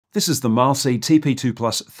This is the Mileseey TP2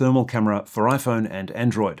 Plus thermal camera for iPhone and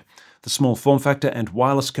Android. The small form factor and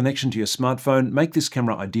wireless connection to your smartphone make this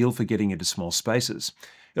camera ideal for getting into small spaces.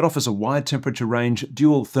 It offers a wide temperature range,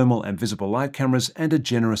 dual thermal and visible light cameras, and a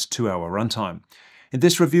generous 2-hour runtime. In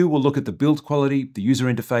this review, we'll look at the build quality, the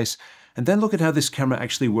user interface, and then look at how this camera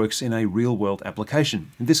actually works in a real-world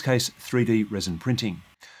application, in this case 3D resin printing.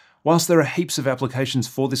 Whilst there are heaps of applications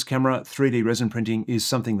for this camera, 3D resin printing is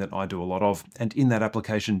something that I do a lot of, and in that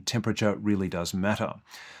application, temperature really does matter.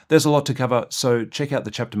 There's a lot to cover, so check out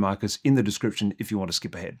the chapter markers in the description if you want to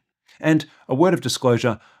skip ahead. And a word of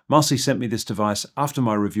disclosure, Mileseey sent me this device after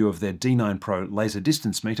my review of their D9 Pro laser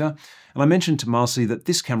distance meter, and I mentioned to Mileseey that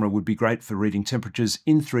this camera would be great for reading temperatures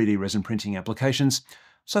in 3D resin printing applications,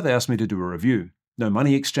 so they asked me to do a review. No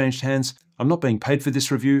money exchanged hands, I'm not being paid for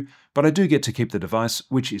this review, but I do get to keep the device,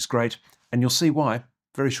 which is great, and you'll see why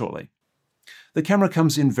very shortly. The camera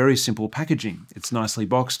comes in very simple packaging. It's nicely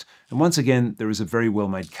boxed, and once again, there is a very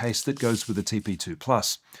well-made case that goes with the TP2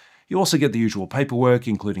 Plus. You also get the usual paperwork,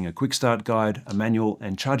 including a quick start guide, a manual,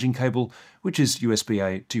 and charging cable, which is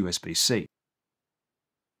USB-A to USB-C.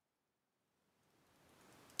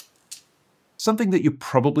 Something that you're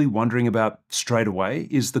probably wondering about straight away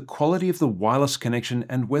is the quality of the wireless connection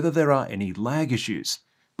and whether there are any lag issues.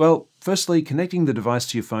 Well, firstly, connecting the device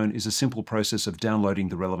to your phone is a simple process of downloading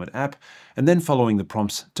the relevant app and then following the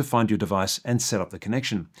prompts to find your device and set up the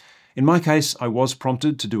connection. In my case, I was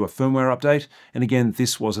prompted to do a firmware update, and again,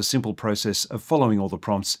 this was a simple process of following all the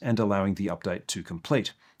prompts and allowing the update to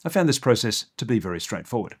complete. I found this process to be very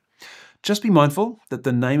straightforward. Just be mindful that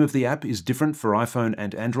the name of the app is different for iPhone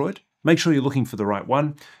and Android. Make sure you're looking for the right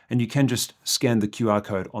one, and you can just scan the QR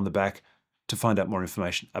code on the back to find out more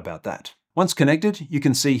information about that. Once connected, you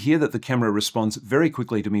can see here that the camera responds very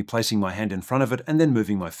quickly to me placing my hand in front of it and then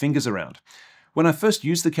moving my fingers around. When I first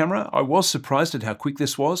used the camera, I was surprised at how quick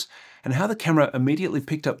this was and how the camera immediately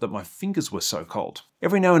picked up that my fingers were so cold.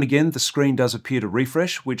 Every now and again, the screen does appear to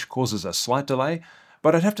refresh, which causes a slight delay,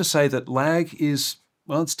 but I'd have to say that lag is,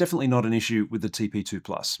 well, it's definitely not an issue with the TP2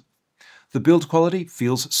 Plus. The build quality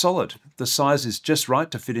feels solid. The size is just right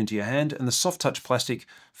to fit into your hand, and the soft touch plastic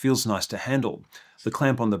feels nice to handle. The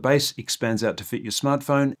clamp on the base expands out to fit your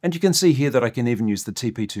smartphone, and you can see here that I can even use the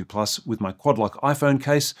TP2 Plus with my quad-lock iPhone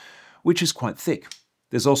case, which is quite thick.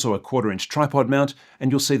 There's also a 1/4-inch tripod mount, and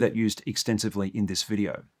you'll see that used extensively in this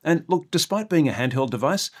video. And look, despite being a handheld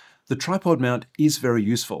device, the tripod mount is very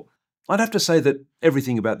useful. I'd have to say that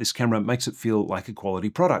everything about this camera makes it feel like a quality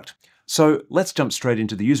product. So let's jump straight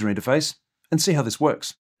into the user interface and see how this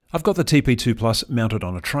works. I've got the TP2 Plus mounted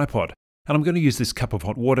on a tripod, and I'm going to use this cup of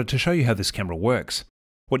hot water to show you how this camera works.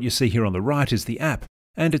 What you see here on the right is the app,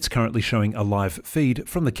 and it's currently showing a live feed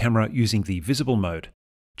from the camera using the visible mode.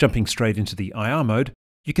 Jumping straight into the IR mode,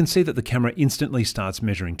 you can see that the camera instantly starts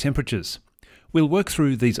measuring temperatures. We'll work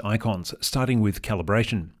through these icons, starting with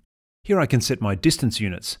calibration. Here I can set my distance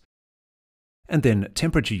units, and then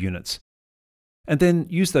temperature units, and then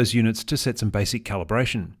use those units to set some basic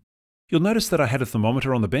calibration. You'll notice that I had a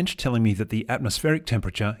thermometer on the bench telling me that the atmospheric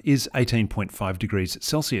temperature is 18.5 degrees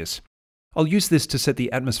Celsius. I'll use this to set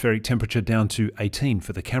the atmospheric temperature down to 18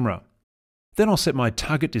 for the camera. Then I'll set my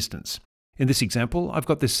target distance. In this example, I've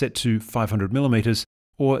got this set to 500 millimeters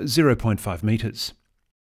or 0.5 meters.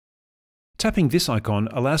 Tapping this icon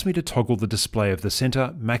allows me to toggle the display of the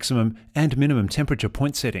center, maximum, and minimum temperature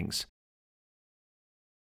point settings.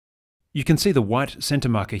 You can see the white center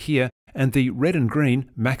marker here and the red and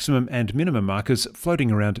green maximum and minimum markers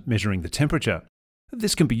floating around measuring the temperature.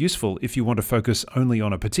 This can be useful if you want to focus only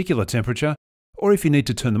on a particular temperature, or if you need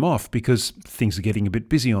to turn them off because things are getting a bit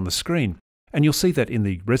busy on the screen, and you'll see that in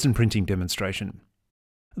the resin printing demonstration.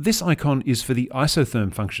 This icon is for the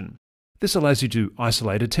Isotherm function. This allows you to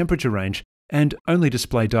isolate a temperature range and only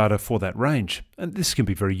display data for that range, and this can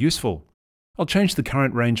be very useful. I'll change the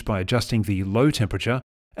current range by adjusting the low temperature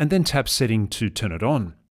and then tap setting to turn it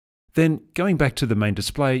on. Then, going back to the main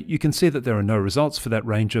display, you can see that there are no results for that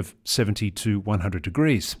range of 70 to 100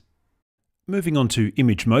 degrees. Moving on to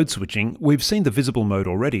image mode switching, we've seen the visible mode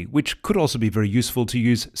already, which could also be very useful to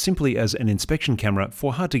use simply as an inspection camera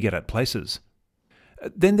for hard-to-get-at places.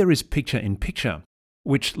 Then there is picture-in-picture,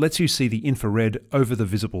 which lets you see the infrared over the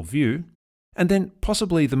visible view. And then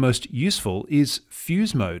possibly the most useful is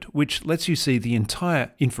fuse mode, which lets you see the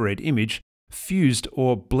entire infrared image fused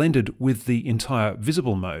or blended with the entire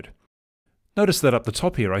visible mode. Notice that up the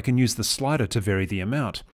top here I can use the slider to vary the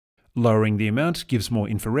amount. Lowering the amount gives more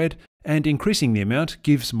infrared, and increasing the amount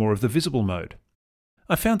gives more of the visible mode.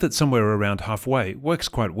 I found that somewhere around halfway works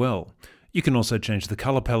quite well. You can also change the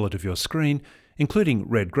color palette of your screen, including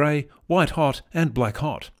red-grey, white-hot, and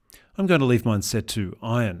black-hot. I'm going to leave mine set to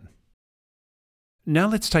iron. Now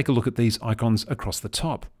let's take a look at these icons across the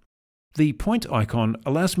top. The point icon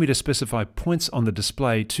allows me to specify points on the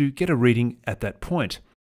display to get a reading at that point.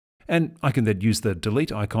 And I can then use the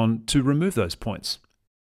delete icon to remove those points.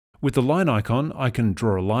 With the line icon, I can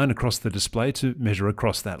draw a line across the display to measure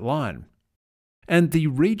across that line. And the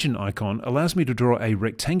region icon allows me to draw a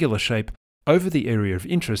rectangular shape over the area of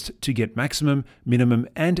interest to get maximum, minimum,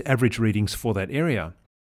 and average readings for that area.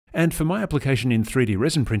 And for my application in 3D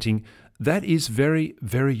resin printing, that is very,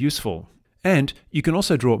 very useful. And you can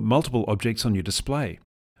also draw multiple objects on your display.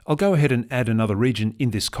 I'll go ahead and add another region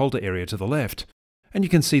in this colder area to the left, and you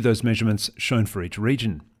can see those measurements shown for each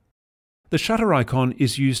region. The shutter icon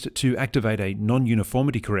is used to activate a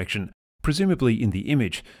non-uniformity correction, presumably in the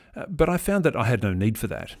image, but I found that I had no need for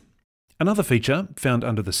that. Another feature found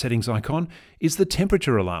under the settings icon is the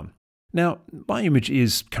temperature alarm. Now, my image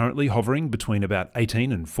is currently hovering between about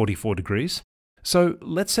 18 and 44 degrees, so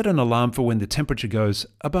let's set an alarm for when the temperature goes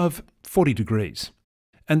above 40 degrees.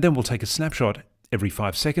 And then we'll take a snapshot every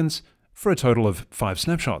 5 seconds for a total of 5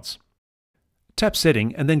 snapshots. Tap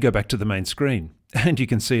setting and then go back to the main screen, and you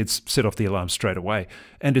can see it's set off the alarm straight away,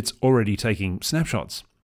 and it's already taking snapshots.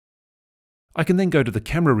 I can then go to the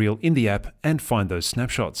camera reel in the app and find those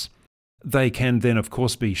snapshots. They can then of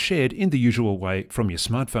course be shared in the usual way from your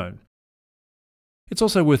smartphone. It's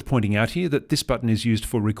also worth pointing out here that this button is used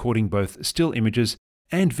for recording both still images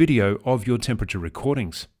and video of your temperature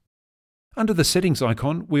recordings. Under the settings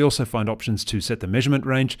icon, we also find options to set the measurement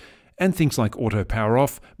range and things like auto power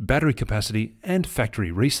off, battery capacity, and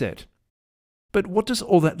factory reset. But what does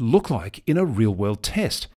all that look like in a real-world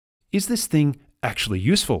test? Is this thing actually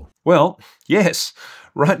useful? Well, yes.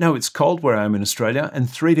 Right now it's cold where I am in Australia, and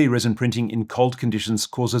 3D resin printing in cold conditions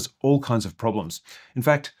causes all kinds of problems. In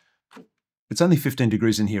fact, it's only 15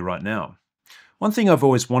 degrees in here right now. One thing I've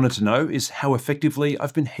always wanted to know is how effectively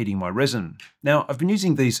I've been heating my resin. Now, I've been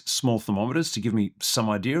using these small thermometers to give me some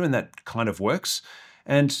idea, and that kind of works.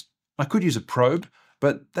 And I could use a probe,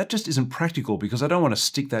 but that just isn't practical because I don't want to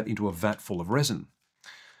stick that into a vat full of resin.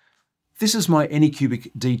 This is my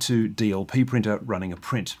Anycubic D2 DLP printer running a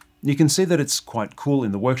print. You can see that it's quite cool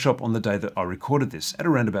in the workshop on the day that I recorded this, at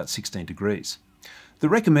around about 16 degrees. The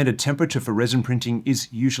recommended temperature for resin printing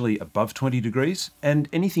is usually above 20 degrees, and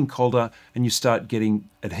anything colder and you start getting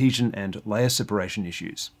adhesion and layer separation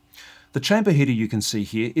issues. The chamber heater you can see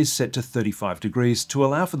here is set to 35 degrees to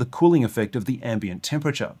allow for the cooling effect of the ambient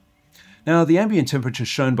temperature. Now, the ambient temperature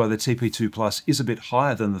shown by the TP2 Plus is a bit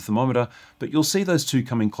higher than the thermometer, but you'll see those two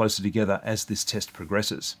coming closer together as this test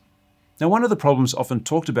progresses. Now, one of the problems often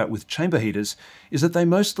talked about with chamber heaters is that they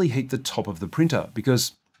mostly heat the top of the printer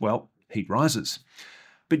because, well, heat rises.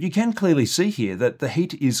 But you can clearly see here that the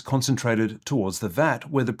heat is concentrated towards the vat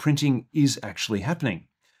where the printing is actually happening.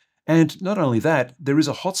 And not only that, there is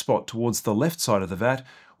a hotspot towards the left side of the vat,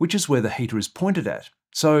 which is where the heater is pointed at.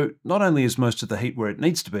 So not only is most of the heat where it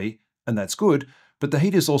needs to be, and that's good, but the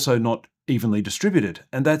heat is also not evenly distributed,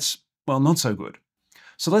 and that's, well, not so good.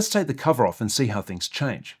 So let's take the cover off and see how things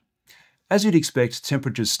change. As you'd expect,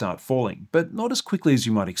 temperatures start falling, but not as quickly as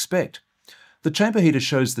you might expect. The chamber heater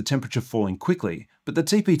shows the temperature falling quickly, but the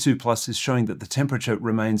TP2 Plus is showing that the temperature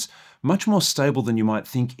remains much more stable than you might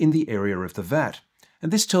think in the area of the vat.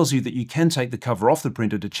 And this tells you that you can take the cover off the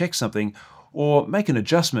printer to check something or make an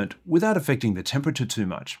adjustment without affecting the temperature too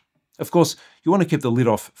much. Of course, you want to keep the lid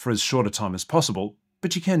off for as short a time as possible,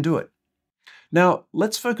 but you can do it. Now,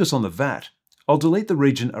 let's focus on the vat. I'll delete the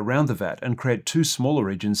region around the vat and create two smaller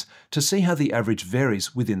regions to see how the average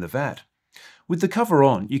varies within the vat. With the cover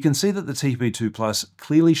on, you can see that the TP2 Plus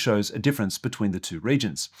clearly shows a difference between the two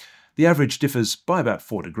regions. The average differs by about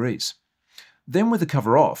 4 degrees. Then with the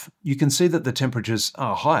cover off, you can see that the temperatures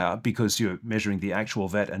are higher because you're measuring the actual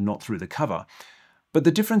vat and not through the cover. But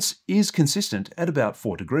the difference is consistent at about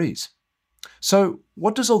 4 degrees. So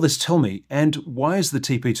what does all this tell me, and why is the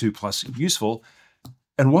TP2 Plus useful,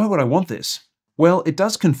 and why would I want this? Well, it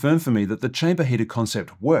does confirm for me that the chamber heater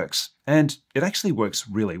concept works, and it actually works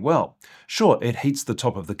really well. Sure, it heats the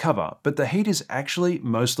top of the cover, but the heat is actually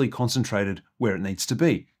mostly concentrated where it needs to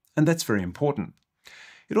be, and that's very important.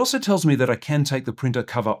 It also tells me that I can take the printer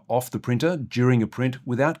cover off the printer during a print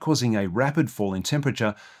without causing a rapid fall in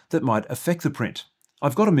temperature that might affect the print.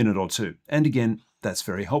 I've got a minute or two, and again, that's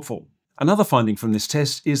very helpful. Another finding from this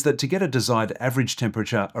test is that to get a desired average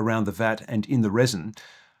temperature around the vat and in the resin,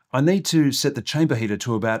 I need to set the chamber heater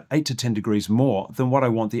to about 8 to 10 degrees more than what I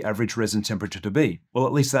want the average resin temperature to be. Well,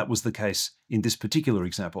 at least that was the case in this particular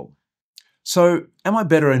example. So, am I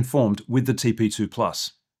better informed with the TP2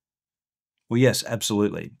 Plus? Well, yes,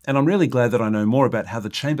 absolutely. And I'm really glad that I know more about how the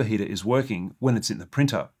chamber heater is working when it's in the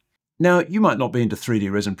printer. Now, you might not be into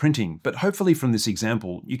 3D resin printing, but hopefully from this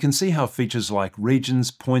example, you can see how features like regions,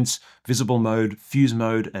 points, visible mode, fuse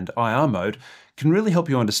mode, and IR mode can really help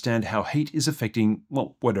you understand how heat is affecting,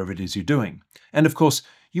 well, whatever it is you're doing. And of course,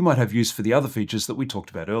 you might have use for the other features that we talked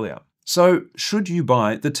about earlier. So, should you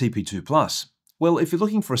buy the TP2 Plus? Well, if you're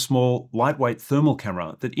looking for a small, lightweight thermal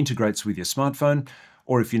camera that integrates with your smartphone,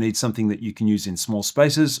 or if you need something that you can use in small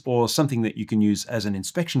spaces, or something that you can use as an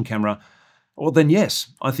inspection camera, well then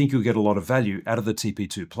yes, I think you'll get a lot of value out of the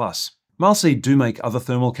TP2 Plus. Mileseey do make other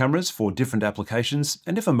thermal cameras for different applications,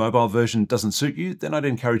 and if a mobile version doesn't suit you, then I'd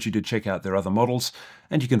encourage you to check out their other models,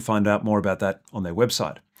 and you can find out more about that on their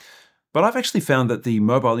website. But I've actually found that the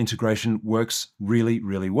mobile integration works really,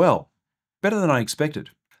 really well. Better than I expected.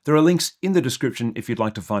 There are links in the description if you'd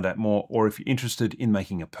like to find out more or if you're interested in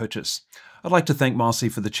making a purchase. I'd like to thank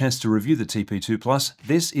Mileseey for the chance to review the TP2 Plus.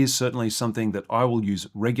 This is certainly something that I will use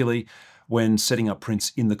regularly when setting up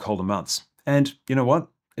prints in the colder months. And you know what?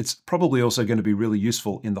 It's probably also going to be really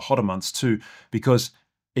useful in the hotter months too, because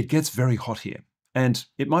it gets very hot here. And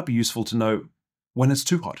it might be useful to know when it's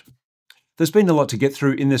too hot. There's been a lot to get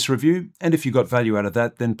through in this review, and if you got value out of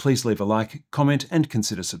that, then please leave a like, comment, and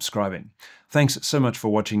consider subscribing. Thanks so much for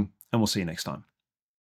watching, and we'll see you next time.